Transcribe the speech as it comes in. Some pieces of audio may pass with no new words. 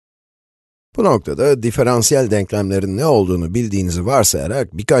Bu noktada diferansiyel denklemlerin ne olduğunu bildiğinizi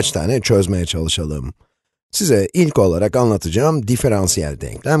varsayarak birkaç tane çözmeye çalışalım. Size ilk olarak anlatacağım diferansiyel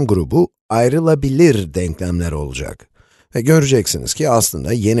denklem grubu ayrılabilir denklemler olacak. Ve göreceksiniz ki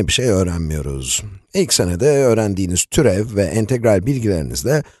aslında yeni bir şey öğrenmiyoruz. İlk senede öğrendiğiniz türev ve entegral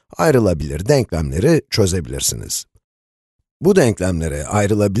bilgilerinizle ayrılabilir denklemleri çözebilirsiniz. Bu denklemlere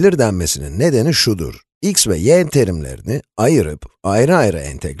ayrılabilir denmesinin nedeni şudur: x ve y terimlerini ayırıp ayrı ayrı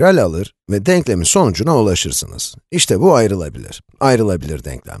entegral alır ve denklemin sonucuna ulaşırsınız. İşte bu ayrılabilir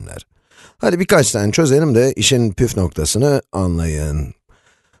denklemler. Hadi birkaç tane çözelim de işin püf noktasını anlayın.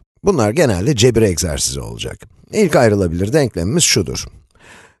 Bunlar genelde cebir egzersizi olacak. İlk ayrılabilir denklemimiz şudur: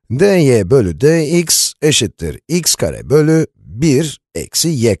 dy bölü dx eşittir x kare bölü 1 eksi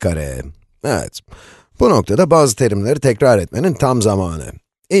y kare. Evet, bu noktada bazı terimleri tekrar etmenin tam zamanı.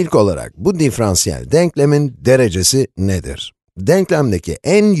 İlk olarak bu diferansiyel denklemin derecesi nedir? Denklemdeki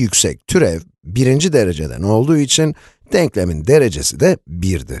en yüksek türev birinci dereceden olduğu için denklemin derecesi de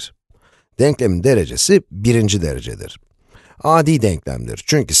 1'dir. Denklemin derecesi birinci derecedir. Adi denklemdir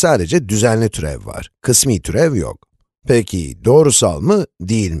çünkü sadece düzenli türev var, kısmi türev yok. Peki doğrusal mı,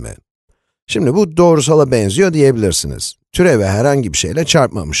 değil mi? Şimdi bu doğrusala benziyor diyebilirsiniz. Türevi herhangi bir şeyle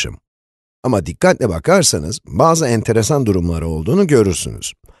çarpmamışım. Ama dikkatle bakarsanız bazı enteresan durumları olduğunu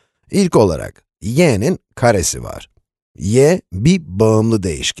görürsünüz. İlk olarak y'nin karesi var. Y bir bağımlı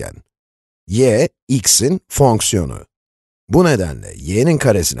değişken. Y, x'in fonksiyonu. Bu nedenle y'nin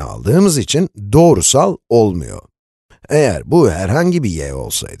karesini aldığımız için doğrusal olmuyor. Eğer bu herhangi bir y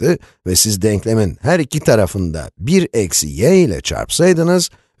olsaydı ve siz denklemin her iki tarafında 1 eksi y ile çarpsaydınız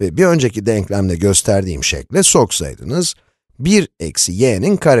ve bir önceki denklemde gösterdiğim şekle soksaydınız, 1 eksi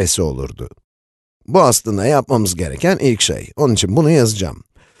y'nin karesi olurdu. Bu aslında yapmamız gereken ilk şey. Onun için bunu yazacağım.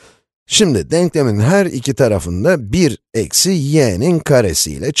 Şimdi denklemin her iki tarafında 1 eksi y'nin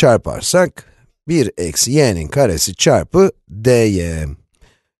karesi ile çarparsak, 1 eksi y'nin karesi çarpı dy.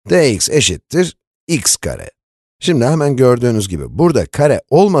 dx eşittir x kare. Şimdi hemen gördüğünüz gibi burada kare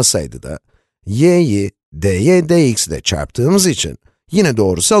olmasaydı da y'yi dy dx ile çarptığımız için yine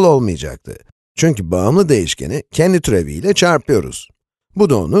doğrusal olmayacaktı. Çünkü bağımlı değişkeni kendi türeviyle çarpıyoruz. Bu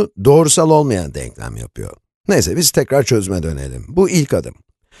da onu doğrusal olmayan denklem yapıyor. Neyse biz tekrar çözüme dönelim. Bu ilk adım.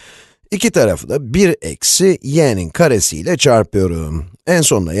 İki tarafı da 1 eksi y'nin karesiyle çarpıyorum. En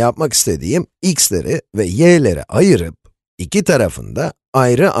sonunda yapmak istediğim x'leri ve y'leri ayırıp iki tarafında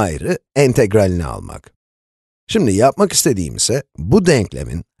ayrı ayrı integralini almak. Şimdi yapmak istediğim ise bu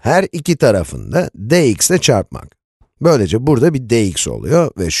denklemin her iki tarafında dx ile çarpmak. Böylece burada bir dx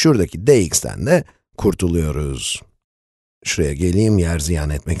oluyor ve şuradaki dx'ten de kurtuluyoruz. Şuraya geleyim, yer ziyan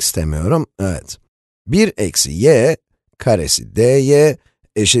etmek istemiyorum. Evet. 1 eksi y karesi dy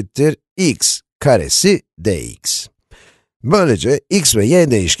eşittir x karesi dx. Böylece x ve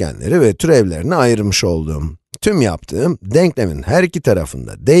y değişkenleri ve türevlerini ayırmış oldum. Tüm yaptığım, denklemin her iki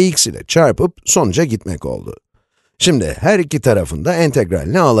tarafında dx ile çarpıp sonuca gitmek oldu. Şimdi her iki tarafında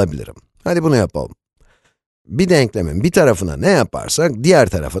integralini alabilirim. Hadi bunu yapalım. Bir denklemin bir tarafına ne yaparsak, diğer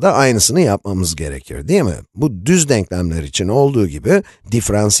tarafa da aynısını yapmamız gerekir, değil mi? Bu düz denklemler için olduğu gibi,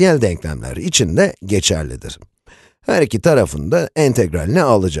 diferansiyel denklemler için de geçerlidir. Her iki tarafında integralini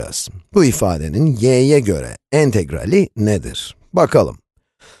alacağız. Bu ifadenin y'ye göre integrali nedir? Bakalım.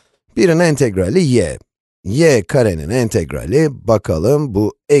 Birinin integrali y. Y karenin integrali, bakalım,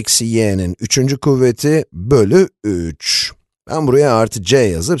 bu eksi y'nin 3. kuvveti bölü 3. Ben buraya artı c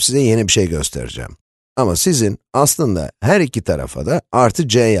yazıp size yeni bir şey göstereceğim. Ama sizin aslında her iki tarafa da artı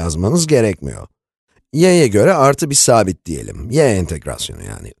c yazmanız gerekmiyor. Y'ye göre artı bir sabit diyelim, y entegrasyonu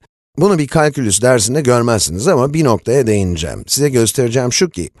yani. Bunu bir kalkülüs dersinde görmezsiniz ama bir noktaya değineceğim. Size göstereceğim şu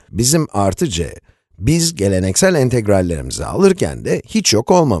ki, bizim artı c, biz geleneksel integrallerimizi alırken de hiç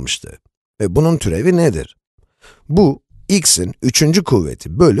yok olmamıştı. Ve bunun türevi nedir? Bu, x'in 3.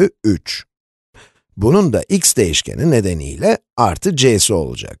 kuvveti bölü 3. Bunun da x değişkeni nedeniyle artı c'si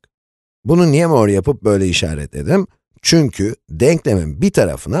olacak. Bunu niye mor yapıp böyle işaretledim? Çünkü denklemin bir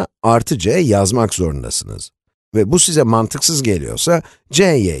tarafına artı c yazmak zorundasınız. Ve bu size mantıksız geliyorsa,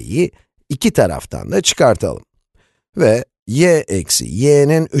 c'yi iki taraftan da çıkartalım. Ve y eksi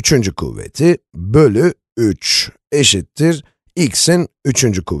y'nin 3. kuvveti bölü 3 eşittir x'in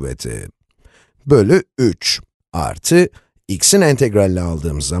 3. kuvveti. Bölü 3 artı x'in integralini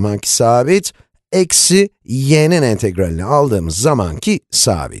aldığımız zamanki sabit, eksi y'nin integralini aldığımız zamanki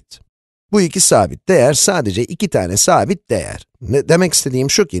sabit. Bu iki sabit değer sadece iki tane sabit değer. Demek istediğim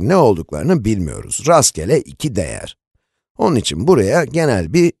şu ki, ne olduklarını bilmiyoruz. Rastgele iki değer. Onun için buraya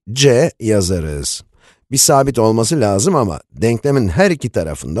genel bir c yazarız. Bir sabit olması lazım ama denklemin her iki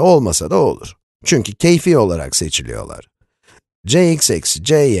tarafında olmasa da olur. Çünkü keyfi olarak seçiliyorlar. cx eksi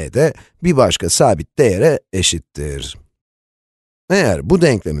cy de bir başka sabit değere eşittir. Eğer bu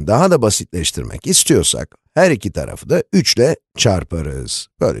denklemi daha da basitleştirmek istiyorsak, her iki tarafı da 3 ile çarparız.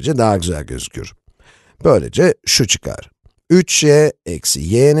 Böylece daha güzel gözükür. Böylece şu çıkar. 3y eksi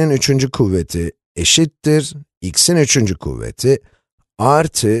y'nin 3. kuvveti eşittir, x'in 3. kuvveti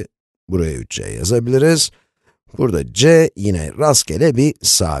artı, buraya 3c yazabiliriz. Burada c yine rastgele bir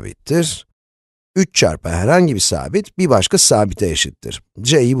sabittir. 3 çarpı herhangi bir sabit, bir başka sabite eşittir.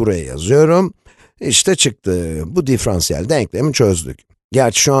 c'yi buraya yazıyorum. İşte çıktı. Bu diferansiyel denklemi çözdük.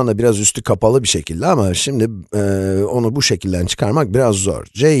 Gerçi şu anda biraz üstü kapalı bir şekilde ama şimdi onu bu şekilden çıkarmak biraz zor.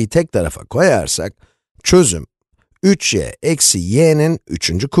 c'yi tek tarafa koyarsak, çözüm 3y eksi y'nin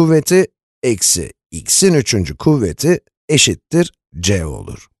 3. kuvveti eksi x'in 3. kuvveti eşittir c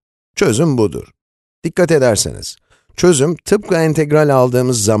olur. Çözüm budur. Dikkat ederseniz, çözüm tıpkı integral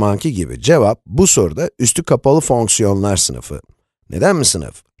aldığımız zamanki gibi cevap bu soruda üstü kapalı fonksiyonlar sınıfı. Neden mi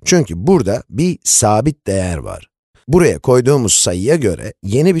sınıf? Çünkü burada bir sabit değer var. Buraya koyduğumuz sayıya göre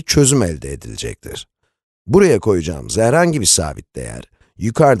yeni bir çözüm elde edilecektir. Buraya koyacağımız herhangi bir sabit değer,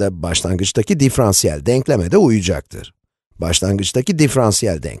 yukarıda başlangıçtaki diferansiyel denkleme de uyacaktır. Başlangıçtaki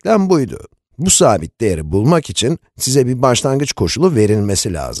diferansiyel denklem buydu. Bu sabit değeri bulmak için size bir başlangıç koşulu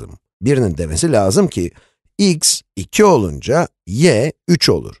verilmesi lazım. Birinin demesi lazım ki, x 2 olunca y 3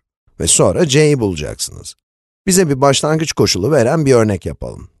 olur ve sonra c'yi bulacaksınız. Bize bir başlangıç koşulu veren bir örnek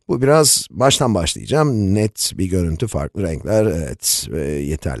yapalım. Bu biraz baştan başlayacağım. Net bir görüntü, farklı renkler, evet,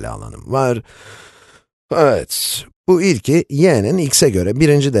 yeterli alanım var. Evet, bu ilki y'nin x'e göre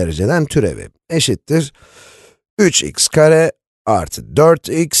birinci dereceden türevi eşittir 3x kare artı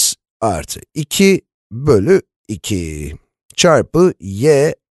 4x artı 2 bölü 2 çarpı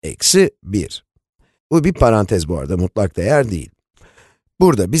y eksi 1. Bu bir parantez bu arada, mutlak değer değil.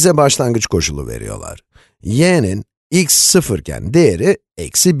 Burada bize başlangıç koşulu veriyorlar. Y'nin x sıfırken değeri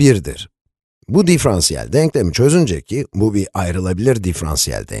eksi 1'dir. Bu diferansiyel denklemi çözünce ki, bu bir ayrılabilir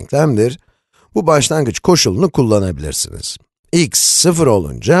diferansiyel denklemdir, bu başlangıç koşulunu kullanabilirsiniz. X 0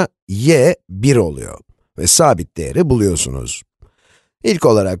 olunca y 1 oluyor ve sabit değeri buluyorsunuz. İlk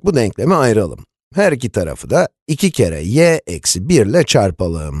olarak bu denklemi ayıralım. Her iki tarafı da 2 kere y eksi 1 ile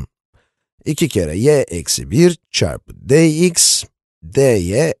çarpalım. 2 kere y eksi 1 çarpı dx,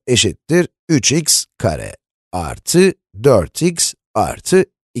 dy eşittir 3x kare artı 4x artı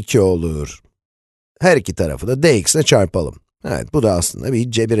 2 olur. Her iki tarafı da dx ile çarpalım. Evet, bu da aslında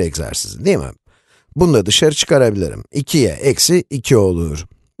bir cebir egzersizi değil mi? Bunu da dışarı çıkarabilirim. 2y eksi 2 olur.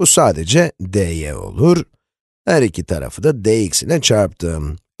 Bu sadece dy olur. Her iki tarafı da dx ile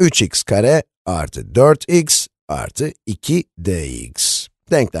çarptım. 3x kare artı 4x artı 2 dx.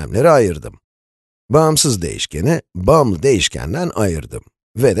 Denklemleri ayırdım. Bağımsız değişkeni, bağımlı değişkenden ayırdım.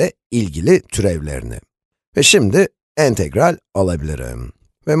 Ve de ilgili türevlerini. Ve şimdi entegral alabilirim.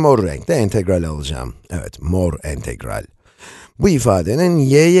 Ve mor renkte entegral alacağım. Evet, mor entegral. Bu ifadenin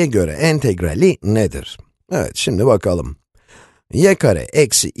y'ye göre entegrali nedir? Evet, şimdi bakalım. Y kare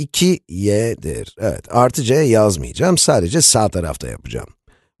eksi 2y'dir. Evet, artı c yazmayacağım, sadece sağ tarafta yapacağım.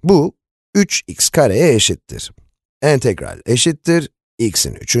 Bu, 3x kareye eşittir. Entegral eşittir,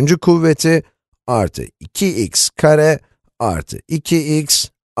 x'in 3. kuvveti artı 2x kare artı 2x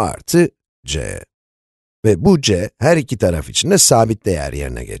artı c. Ve bu c, her iki taraf için de sabit değer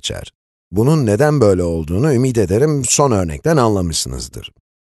yerine geçer. Bunun neden böyle olduğunu ümit ederim son örnekten anlamışsınızdır.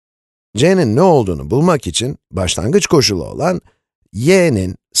 c'nin ne olduğunu bulmak için başlangıç koşulu olan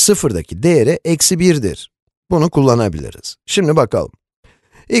y'nin sıfırdaki değeri eksi 1'dir. Bunu kullanabiliriz. Şimdi bakalım.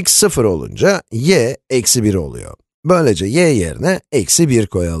 X 0 olunca y eksi 1 oluyor. Böylece y yerine eksi 1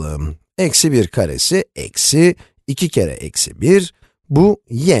 koyalım. Eksi 1 karesi eksi 2 kere eksi 1, bu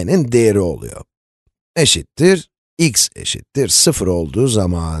y'nin değeri oluyor. Eşittir, x eşittir 0 olduğu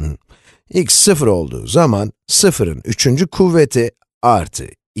zaman. X 0 olduğu zaman 0'ın 3. kuvveti artı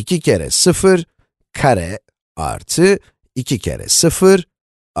 2 kere 0 kare artı 2 kere 0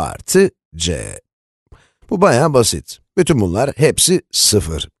 artı c. Bu bayağı basit. Bütün bunlar hepsi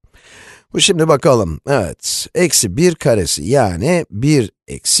 0. Bu şimdi bakalım. Evet, eksi 1 karesi yani 1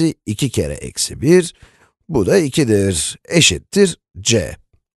 eksi 2 kere eksi 1, bu da 2'dir. Eşittir c.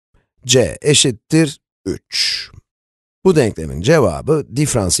 c eşittir 3. Bu denklemin cevabı,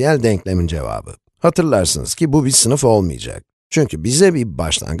 diferansiyel denklemin cevabı. Hatırlarsınız ki bu bir sınıf olmayacak. Çünkü bize bir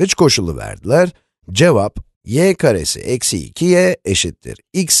başlangıç koşulu verdiler. Cevap, y karesi eksi 2y eşittir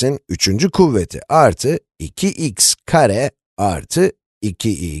x'in 3. kuvveti artı 2x kare artı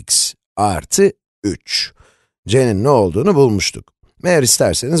 2x artı 3. c'nin ne olduğunu bulmuştuk. Eğer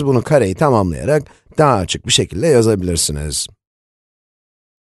isterseniz bunu kareyi tamamlayarak daha açık bir şekilde yazabilirsiniz.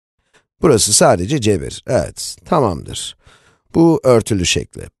 Burası sadece cebir. Evet, tamamdır. Bu örtülü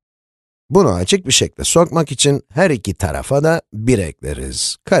şekli. Bunu açık bir şekle sokmak için her iki tarafa da 1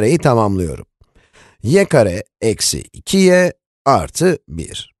 ekleriz. Kareyi tamamlıyorum. Y kare eksi 2y artı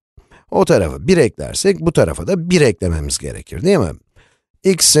 1. O tarafa 1 eklersek, bu tarafa da 1 eklememiz gerekir, değil mi?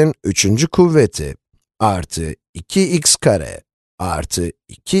 X'in 3. kuvveti artı 2x kare artı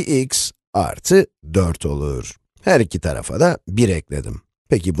 2x artı 4 olur. Her iki tarafa da 1 ekledim.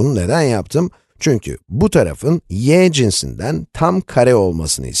 Peki bunu neden yaptım? Çünkü bu tarafın y cinsinden tam kare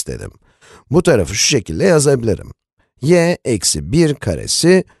olmasını istedim. Bu tarafı şu şekilde yazabilirim. Y eksi 1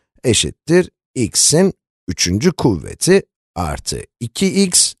 karesi eşittir x'in 3. kuvveti artı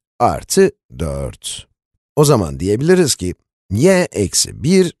 2x artı 4. O zaman diyebiliriz ki, y eksi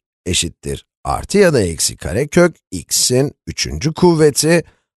 1 eşittir artı ya da eksi karekök x'in 3. kuvveti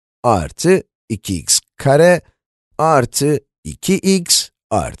artı 2x kare artı 2x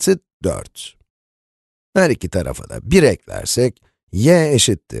artı 4. Her iki tarafa da 1 eklersek, y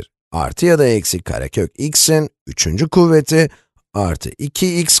eşittir artı ya da eksi karekök x'in 3. kuvveti artı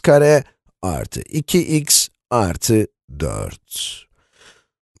 2x kare artı 2x artı 4.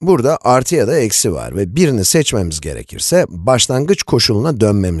 Burada artı ya da eksi var ve birini seçmemiz gerekirse, başlangıç koşuluna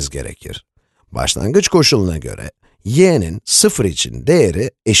dönmemiz gerekir. Başlangıç koşuluna göre, y'nin 0 için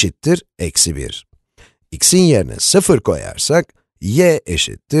değeri eşittir eksi 1. X'in yerine 0 koyarsak, y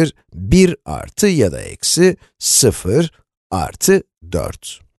eşittir 1 artı ya da eksi 0 artı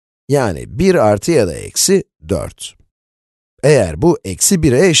 4. Yani 1 artı ya da eksi 4. Eğer bu eksi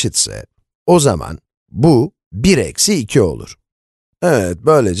 1'e eşitse, o zaman bu 1 eksi 2 olur. Evet,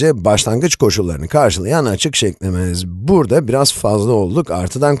 böylece başlangıç koşullarını karşılayan açık şeklimiz. Burada biraz fazla olduk,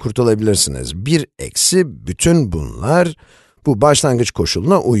 artıdan kurtulabilirsiniz. 1 eksi bütün bunlar, bu başlangıç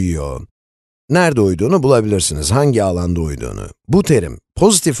koşuluna uyuyor. Nerede uyduğunu bulabilirsiniz, hangi alanda uyduğunu. Bu terim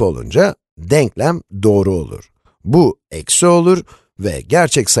pozitif olunca, denklem doğru olur. Bu eksi olur ve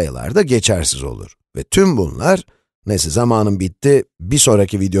gerçek sayılar da geçersiz olur. Ve tüm bunlar, neyse zamanım bitti, bir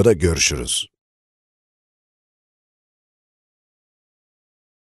sonraki videoda görüşürüz.